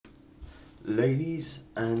Ladies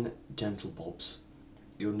and gentlebobs,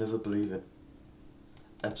 you'll never believe it.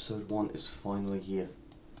 Episode 1 is finally here.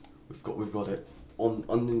 We've got it on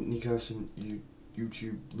the Nick Harrison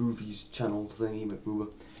YouTube movies channel thingy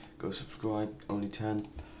McBoober. Go subscribe. Only 10.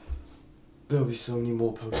 There'll be so many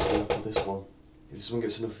more posts after this one. If this one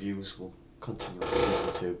gets enough views, we'll continue with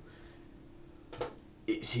season 2.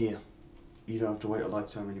 It's here. You don't have to wait a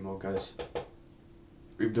lifetime anymore, guys.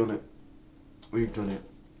 We've done it. We've done it.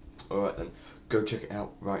 Alright then, go check it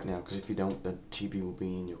out right now, because if you don't, then TB will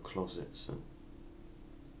be in your closet, so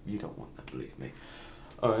you don't want that, believe me.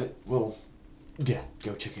 Alright, well, yeah,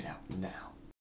 go check it out now.